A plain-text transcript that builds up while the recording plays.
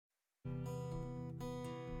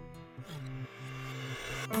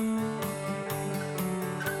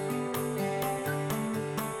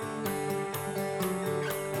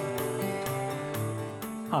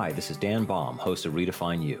Hi, this is Dan Baum, host of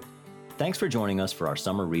Redefine You. Thanks for joining us for our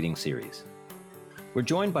summer reading series. We're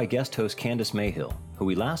joined by guest host Candace Mayhill, who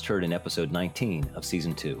we last heard in episode 19 of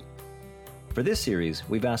season 2. For this series,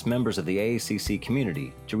 we've asked members of the AACC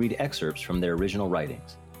community to read excerpts from their original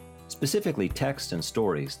writings, specifically texts and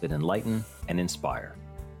stories that enlighten and inspire.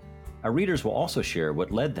 Our readers will also share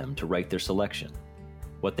what led them to write their selection,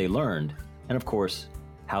 what they learned, and of course,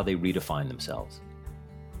 how they redefine themselves.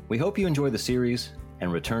 We hope you enjoy the series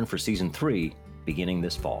and return for season 3 beginning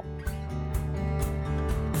this fall.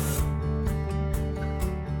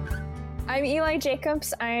 I'm Eli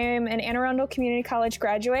Jacobs. I'm an Anne Arundel Community College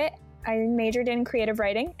graduate. I majored in creative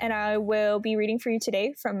writing, and I will be reading for you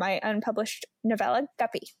today from my unpublished novella,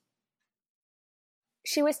 Guppy.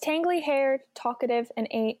 She was tangly-haired, talkative, and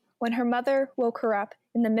 8 when her mother woke her up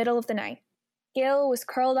in the middle of the night. Gil was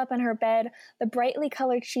curled up in her bed, the brightly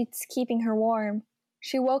colored sheets keeping her warm.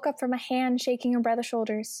 She woke up from a hand shaking her brother's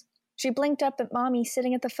shoulders. She blinked up at Mommy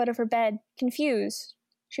sitting at the foot of her bed, confused.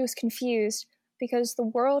 She was confused because the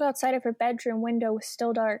world outside of her bedroom window was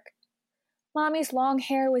still dark. Mommy's long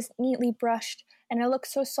hair was neatly brushed, and it looked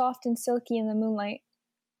so soft and silky in the moonlight.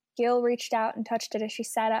 Gil reached out and touched it as she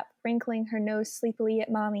sat up, wrinkling her nose sleepily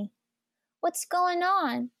at Mommy. "What's going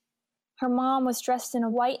on?" Her mom was dressed in a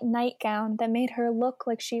white nightgown that made her look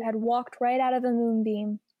like she had walked right out of a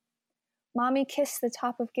moonbeam. Mommy kissed the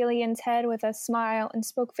top of Gillian's head with a smile and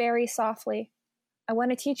spoke very softly. "I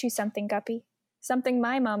want to teach you something, Guppy. Something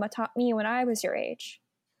my mama taught me when I was your age."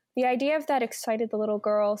 The idea of that excited the little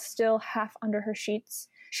girl, still half under her sheets.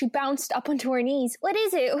 She bounced up onto her knees. "What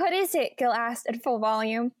is it? What is it?" Gil asked at full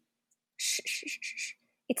volume. "Shh, shh, shh, shh.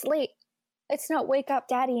 It's late. Let's not wake up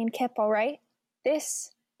Daddy and Kip, all right?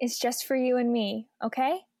 This is just for you and me,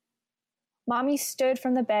 okay?" Mommy stood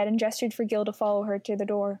from the bed and gestured for Gil to follow her to the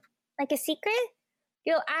door. "Like a secret?"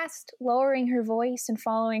 Gil asked, lowering her voice and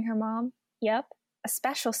following her mom. "Yep, a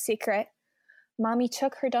special secret." Mommy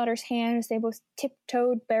took her daughter's hand as they both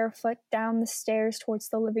tiptoed barefoot down the stairs towards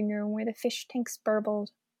the living room where the fish tanks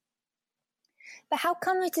burbled. "But how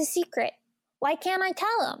come it's a secret? Why can't I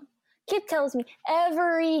tell him? Kip tells me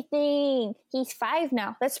everything. He's 5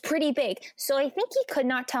 now. That's pretty big. So I think he could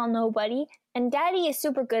not tell nobody. And Daddy is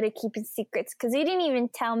super good at keeping secrets because he didn't even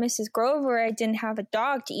tell Mrs. Grover I didn't have a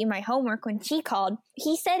dog to eat my homework when she called.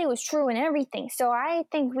 He said it was true and everything. So I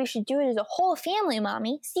think we should do it as a whole family,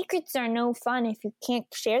 Mommy. Secrets are no fun if you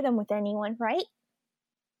can't share them with anyone, right?"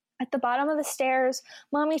 At the bottom of the stairs,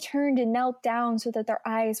 Mommy turned and knelt down so that their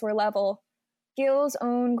eyes were level. Gil's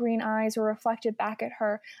own green eyes were reflected back at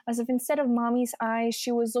her, as if instead of Mommy's eyes,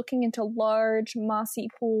 she was looking into large, mossy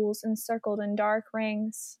pools encircled in dark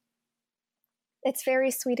rings. "It's very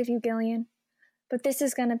sweet of you, Gillian, but this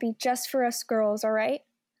is going to be just for us girls, all right?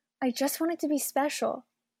 I just want it to be special.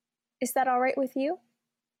 Is that all right with you?"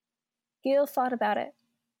 Gil thought about it.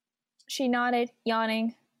 She nodded,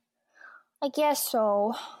 yawning. "I guess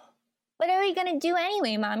so. What are we going to do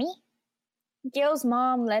anyway, Mommy?" Gil's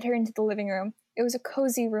mom led her into the living room. It was a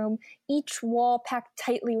cozy room, each wall packed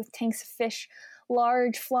tightly with tanks of fish,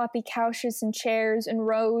 large floppy couches and chairs, and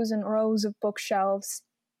rows of bookshelves.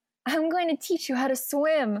 "I'm going to teach you how to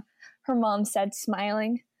swim," her mom said,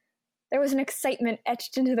 smiling. There was an excitement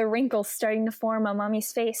etched into the wrinkles starting to form on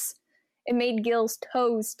Mommy's face. It made Gil's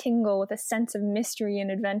toes tingle with a sense of mystery and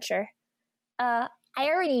adventure. I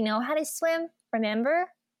already know how to swim,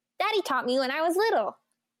 remember? Daddy taught me when I was little."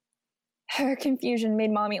 Her confusion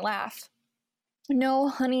made Mommy laugh. "No,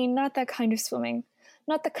 honey, not that kind of swimming.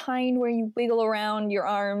 Not the kind where you wiggle around your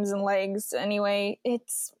arms and legs. Anyway,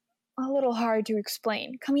 it's a little hard to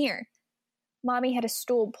explain. Come here." Mommy had a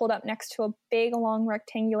stool pulled up next to a big, long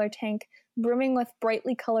rectangular tank, brimming with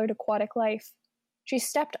brightly colored aquatic life. She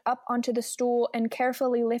stepped up onto the stool and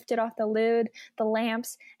carefully lifted off the lid, the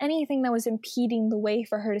lamps, anything that was impeding the way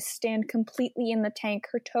for her to stand completely in the tank,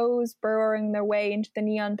 her toes burrowing their way into the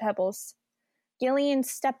neon pebbles. Gillian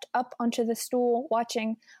stepped up onto the stool,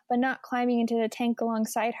 watching, but not climbing into the tank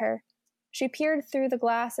alongside her. She peered through the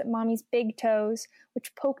glass at Mommy's big toes,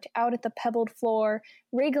 which poked out at the pebbled floor,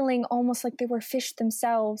 wriggling almost like they were fish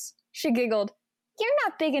themselves. She giggled. "You're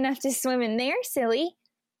not big enough to swim in there, silly."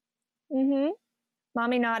 "Mm-hmm."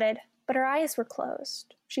 Mommy nodded, but her eyes were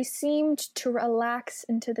closed. She seemed to relax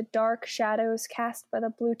into the dark shadows cast by the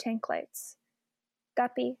blue tank lights.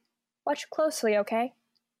 "Guppy, watch closely, okay?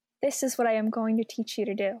 This is what I am going to teach you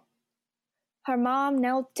to do." Her mom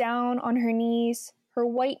knelt down on her knees, her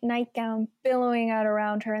white nightgown billowing out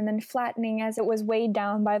around her and then flattening as it was weighed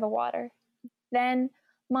down by the water. Then,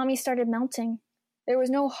 Mommy started melting. There was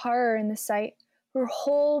no horror in the sight. Her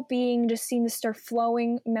whole being just seemed to start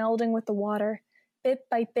flowing, melding with the water, bit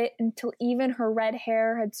by bit, until even her red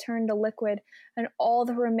hair had turned to liquid, and all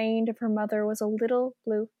that remained of her mother was a little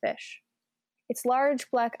blue fish. Its large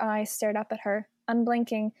black eyes stared up at her,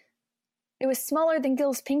 unblinking. It was smaller than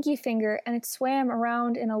Gil's pinky finger, and it swam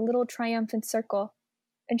around in a little triumphant circle.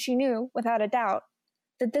 And she knew, without a doubt,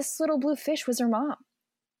 that this little blue fish was her mom.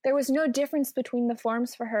 There was no difference between the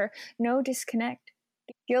forms for her, no disconnect.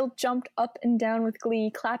 Gil jumped up and down with glee,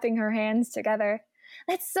 clapping her hands together.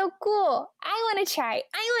 "That's so cool! I want to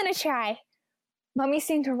try! Mommy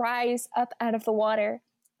seemed to rise up out of the water,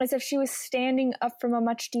 as if she was standing up from a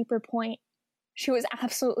much deeper point. She was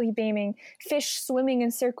absolutely beaming, fish swimming in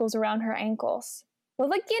circles around her ankles. "Well,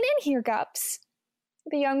 get in here, Gups!"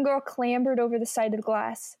 The young girl clambered over the side of the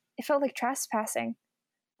glass. It felt like trespassing.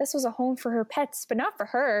 This was a home for her pets, but not for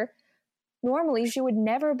her. Normally, she would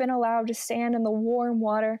never have been allowed to stand in the warm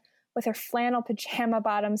water with her flannel pajama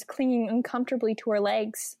bottoms clinging uncomfortably to her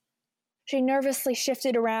legs. She nervously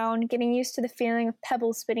shifted around, getting used to the feeling of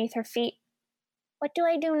pebbles beneath her feet. "What do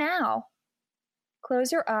I do now?"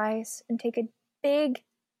 "Close your eyes and take a big,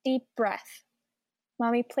 deep breath."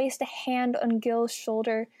 Mommy placed a hand on Gil's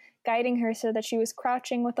shoulder, guiding her so that she was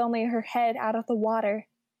crouching with only her head out of the water.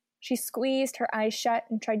 She squeezed her eyes shut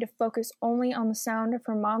and tried to focus only on the sound of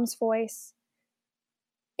her mom's voice.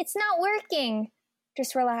 "It's not working."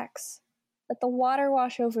 "Just relax. Let the water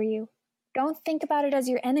wash over you. Don't think about it as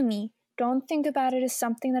your enemy. Don't think about it as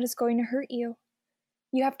something that is going to hurt you.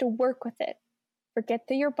 You have to work with it. Forget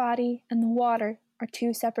that your body and the water are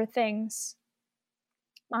two separate things."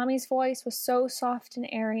 Mommy's voice was so soft and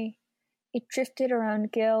airy. It drifted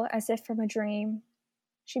around Gil as if from a dream.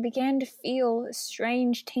 She began to feel a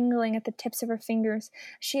strange tingling at the tips of her fingers.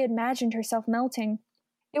 She imagined herself melting.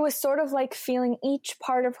 It was sort of like feeling each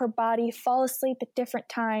part of her body fall asleep at different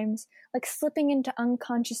times, like slipping into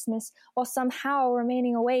unconsciousness while somehow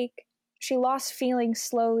remaining awake. She lost feeling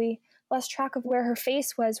slowly, lost track of where her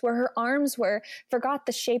face was, where her arms were, forgot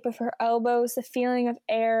the shape of her elbows, the feeling of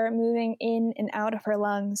air moving in and out of her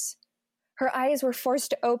lungs. Her eyes were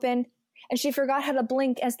forced to open, and she forgot how to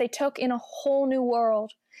blink as they took in a whole new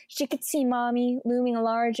world. She could see Mommy looming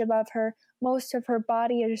large above her, most of her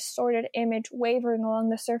body a distorted image wavering along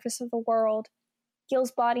the surface of the world.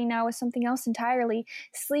 Gil's body now was something else entirely,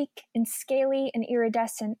 sleek and scaly and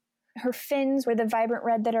iridescent. Her fins were the vibrant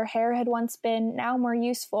red that her hair had once been, now more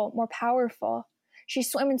useful, more powerful. She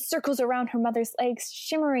swam in circles around her mother's legs,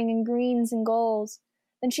 shimmering in greens and golds.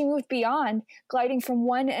 Then she moved beyond, gliding from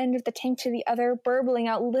one end of the tank to the other, burbling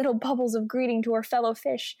out little bubbles of greeting to her fellow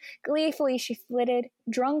fish. Gleefully she flitted,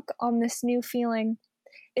 drunk on this new feeling.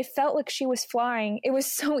 It felt like she was flying. It was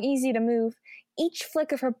so easy to move. Each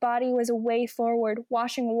flick of her body was a way forward,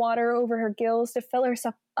 washing water over her gills to fill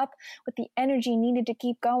herself up with the energy needed to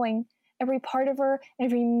keep going. Every part of her,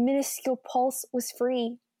 every minuscule pulse was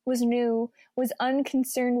free, was new, was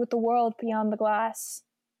unconcerned with the world beyond the glass.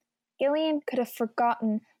 Gillian could have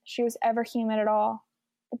forgotten she was ever human at all.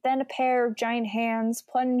 But then a pair of giant hands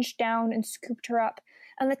plunged down and scooped her up,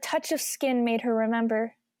 and the touch of skin made her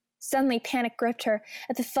remember. Suddenly panic gripped her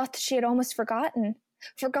at the thought that she had almost forgotten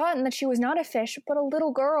that she was not a fish, but a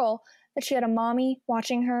little girl, that she had a mommy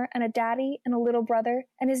watching her, and a daddy, and a little brother,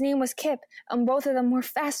 and his name was Kip, and both of them were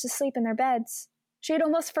fast asleep in their beds. She had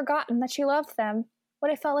almost forgotten that she loved them,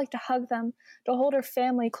 what it felt like to hug them, to hold her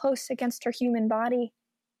family close against her human body.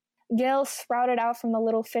 Gil sprouted out from the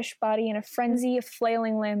little fish body in a frenzy of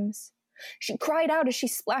flailing limbs. She cried out as she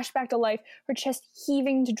splashed back to life, her chest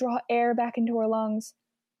heaving to draw air back into her lungs.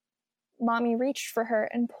 Mommy reached for her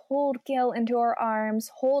and pulled Gil into her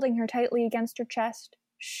arms, holding her tightly against her chest.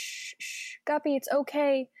 "Shh, shh, Guppy, it's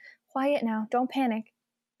okay. Quiet now, don't panic.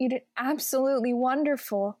 You did absolutely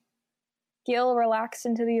wonderful." Gil relaxed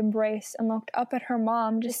into the embrace and looked up at her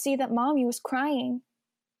mom to see that Mommy was crying.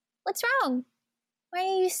 "What's wrong? Why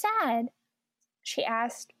are you sad?" she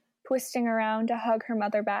asked, twisting around to hug her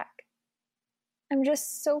mother back. "I'm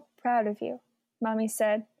just so proud of you," Mommy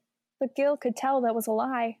said, but Gil could tell that was a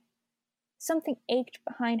lie. Something ached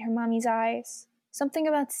behind her mommy's eyes. Something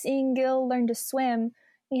about seeing Gil learn to swim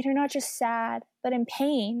made her not just sad, but in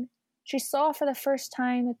pain. She saw for the first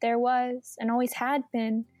time that there was, and always had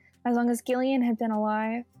been, as long as Gillian had been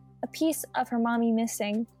alive, a piece of her mommy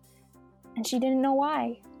missing. And she didn't know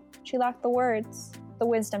why. She lacked the words, the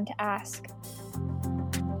wisdom to ask.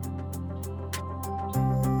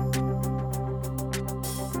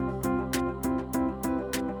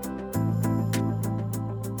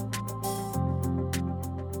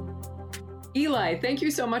 Eli, thank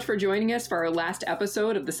you so much for joining us for our last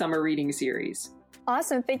episode of the Summer Reading Series.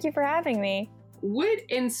 Awesome. Thank you for having me. What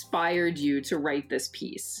inspired you to write this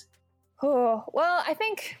piece? Oh, well, I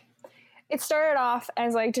think it started off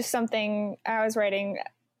as like just something I was writing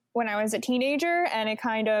when I was a teenager, and it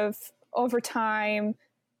kind of over time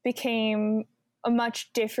became a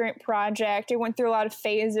much different project. It went through a lot of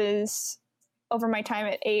phases over my time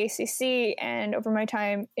at AACC and over my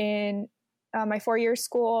time in my 4-year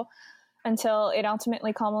school until it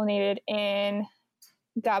ultimately culminated in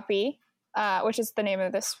Guppy, which is the name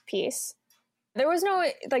of this piece. There was no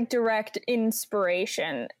like direct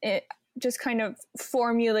inspiration. It just kind of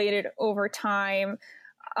formulated over time.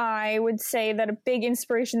 I would say that a big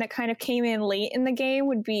inspiration that kind of came in late in the game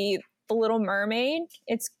would be The Little Mermaid.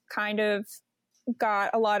 It's kind of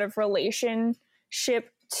got a lot of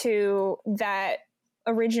relationship to that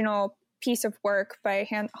original piece of work by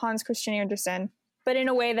Hans Christian Andersen, but in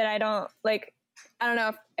a way that I don't know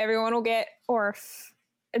if everyone will get, or if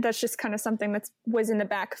that's just kind of something that was in the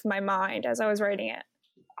back of my mind as I was writing it.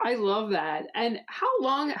 I love that. And how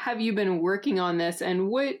long have you been working on this, and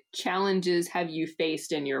what challenges have you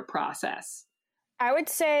faced in your process? I would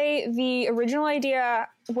say the original idea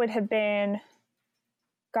would have been,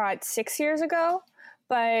 6 years ago,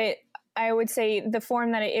 but I would say the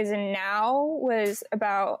form that it is in now was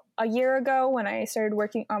about a year ago when I started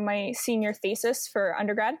working on my senior thesis for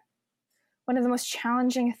undergrad. One of the most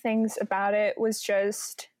challenging things about it was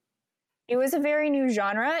just, it was a very new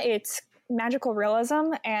genre. It's magical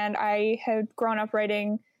realism, and I had grown up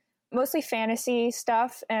writing mostly fantasy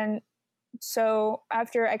stuff. And so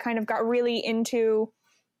after I kind of got really into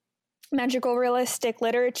magical realistic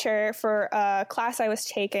literature for a class I was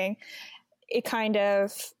taking, it kind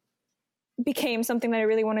of became something that I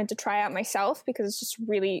really wanted to try out myself, because it's just a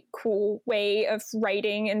really cool way of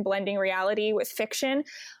writing and blending reality with fiction.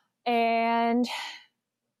 And it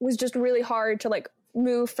was just really hard to like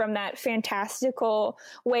move from that fantastical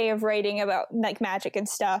way of writing about like magic and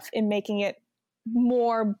stuff and making it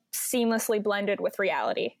more seamlessly blended with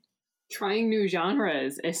reality. Trying new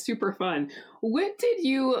genres is super fun. What did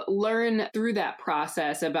you learn through that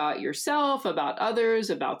process about yourself, about others,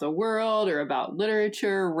 about the world, or about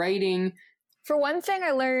literature, writing? For one thing,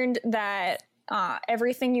 I learned that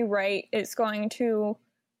everything you write is going to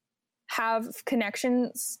have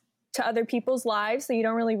connections to other people's lives that you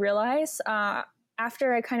don't really realize.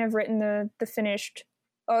 After I kind of written the finished,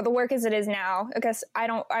 or the work as it is now, I guess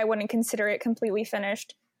I wouldn't consider it completely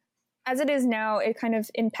finished. As it is now, it kind of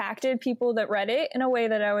impacted people that read it in a way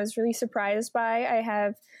that I was really surprised by. I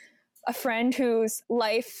have a friend whose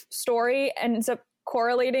life story ends up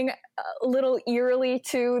correlating a little eerily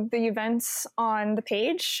to the events on the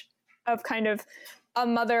page, of kind of a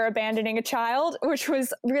mother abandoning a child, which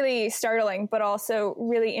was really startling, but also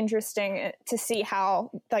really interesting to see how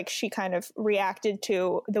like she kind of reacted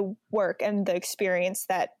to the work and the experience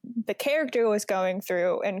that the character was going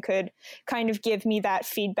through, and could kind of give me that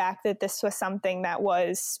feedback that this was something that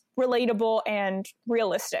was relatable and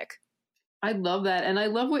realistic. I love that. And I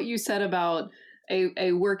love what you said about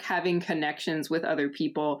a work having connections with other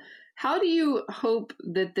people. How do you hope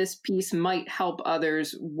that this piece might help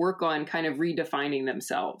others work on kind of redefining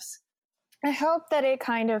themselves? I hope that it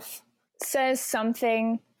kind of says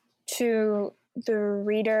something to the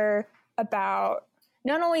reader about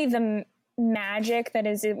not only the magic that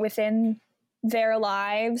is within their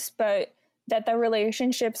lives, but that the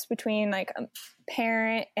relationships between like a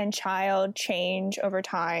parent and child change over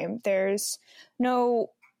time. There's no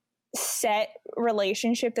set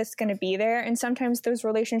relationship that's going to be there, and sometimes those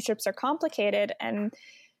relationships are complicated, and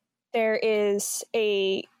there is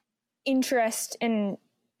a interest in,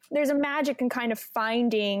 there's a magic in kind of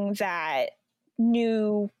finding that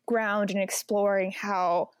new ground and exploring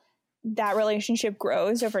how that relationship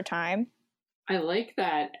grows over time. I like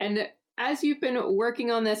that. And as you've been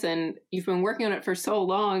working on this, and you've been working on it for so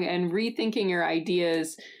long and rethinking your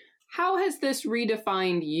ideas, how has this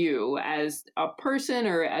redefined you as a person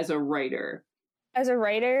or as a writer? As a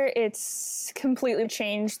writer, it's completely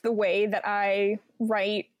changed the way that I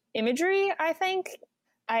write imagery, I think.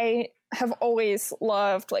 I have always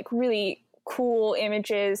loved like really cool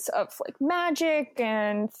images of like magic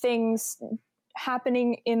and things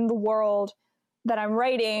happening in the world that I'm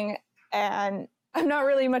writing. And I'm not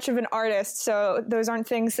really much of an artist, so those aren't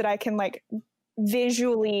things that I can like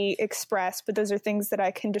visually express, but those are things that I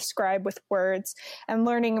can describe with words. And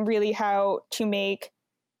learning really how to make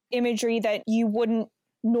imagery that you wouldn't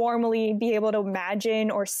normally be able to imagine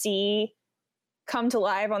or see come to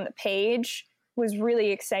life on the page was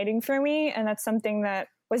really exciting for me. And that's something that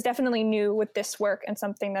was definitely new with this work, and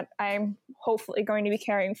something that I'm hopefully going to be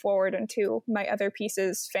carrying forward into my other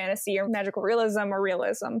pieces, fantasy or magical realism or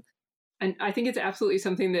realism. And I think it's absolutely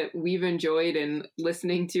something that we've enjoyed in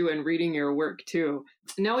listening to and reading your work too.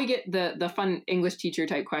 Now we get the fun English teacher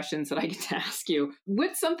type questions that I get to ask you.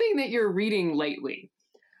 What's something that you're reading lately?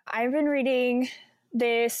 I've been reading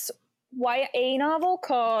this YA novel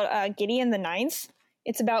called Gideon the Ninth.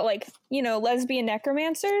 It's about lesbian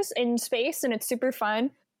necromancers in space, and it's super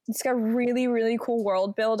fun. It's got really, really cool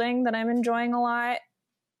world building that I'm enjoying a lot.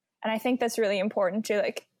 And I think that's really important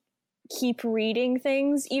to keep reading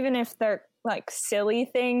things, even if they're silly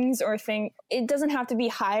things or it doesn't have to be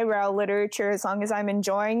highbrow literature as long as I'm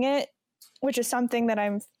enjoying it, which is something that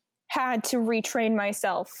I've had to retrain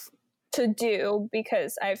myself to do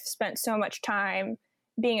because I've spent so much time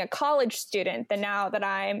being a college student that now that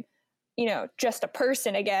I'm, just a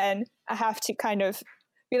person again, I have to kind of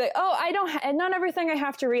be like, oh, not everything I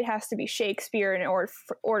have to read has to be Shakespeare in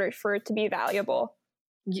order for it to be valuable.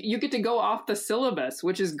 You get to go off the syllabus,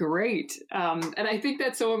 which is great. And I think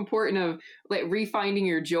that's so important of refinding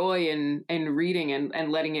your joy in reading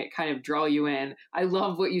and letting it kind of draw you in. I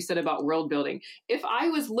love what you said about world building. If I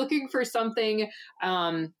was looking for something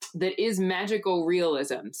that is magical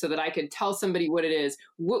realism so that I could tell somebody what it is,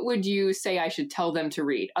 what would you say I should tell them to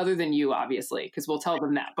read? Other than you, obviously, because we'll tell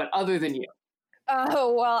them that, but other than you.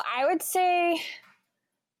 Oh, well, I would say,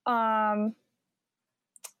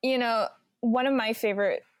 one of my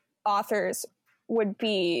favorite authors would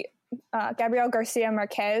be Gabriel Garcia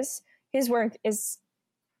Marquez. His work is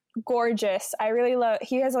gorgeous. I really love,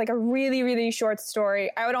 he has a really, really short story.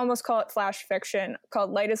 I would almost call it flash fiction called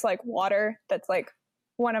Light is Like Water. That's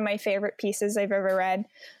one of my favorite pieces I've ever read.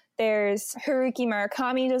 There's Haruki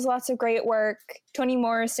Murakami does lots of great work. Toni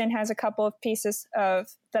Morrison has a couple of pieces that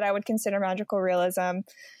I would consider magical realism.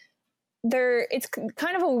 It's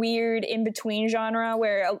kind of a weird in-between genre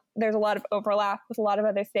where there's a lot of overlap with a lot of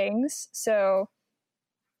other things. So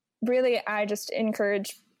really, I just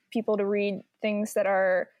encourage people to read things that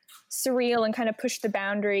are surreal and kind of push the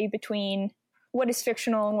boundary between what is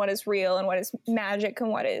fictional and what is real and what is magic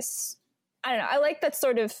and what is, I don't know. I like that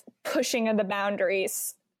sort of pushing of the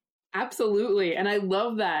boundaries. Absolutely. And I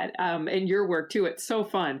love that in your work too. It's so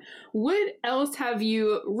fun. What else have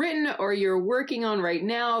you written or you're working on right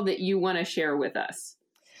now that you want to share with us?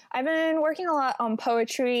 I've been working a lot on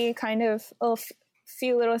poetry, kind of a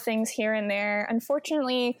few little things here and there.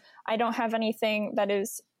 Unfortunately, I don't have anything that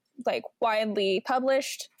is widely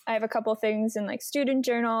published. I have a couple things in student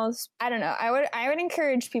journals. I don't know. I would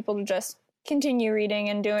encourage people to just continue reading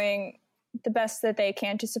and doing the best that they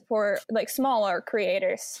can to support smaller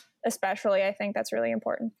creators. Especially, I think that's really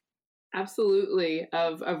important. Absolutely.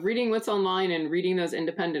 Of reading what's online and reading those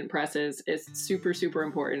independent presses is super, super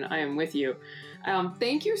important. I am with you.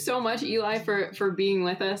 Thank you so much, Eli, for being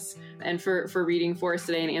with us and for reading for us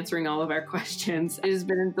today and answering all of our questions. It has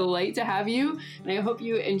been a delight to have you, and I hope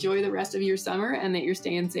you enjoy the rest of your summer and that you're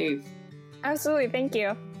staying safe. Absolutely. Thank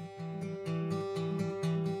you.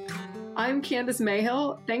 I'm Candace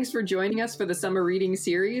Mayhill. Thanks for joining us for the Summer Reading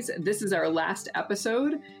Series. This is our last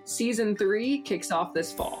episode. Season 3 kicks off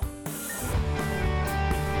this fall.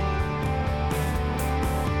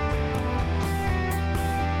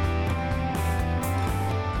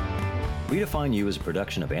 Redefine You is a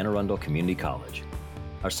production of Anne Arundel Community College.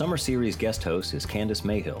 Our summer series guest host is Candace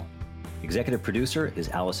Mayhill. Executive producer is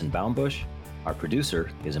Allison Baumbush. Our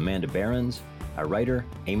producer is Amanda Behrens. Our writer,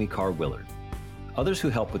 Amy Carr Willard. Others who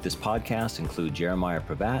help with this podcast include Jeremiah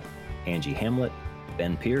Pravat, Angie Hamlet,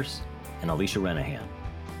 Ben Pierce, and Alicia Renahan.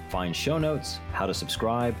 Find show notes, how to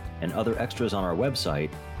subscribe, and other extras on our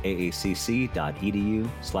website,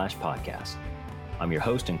 aacc.edu/podcast. I'm your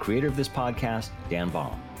host and creator of this podcast, Dan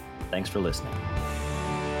Baum. Thanks for listening.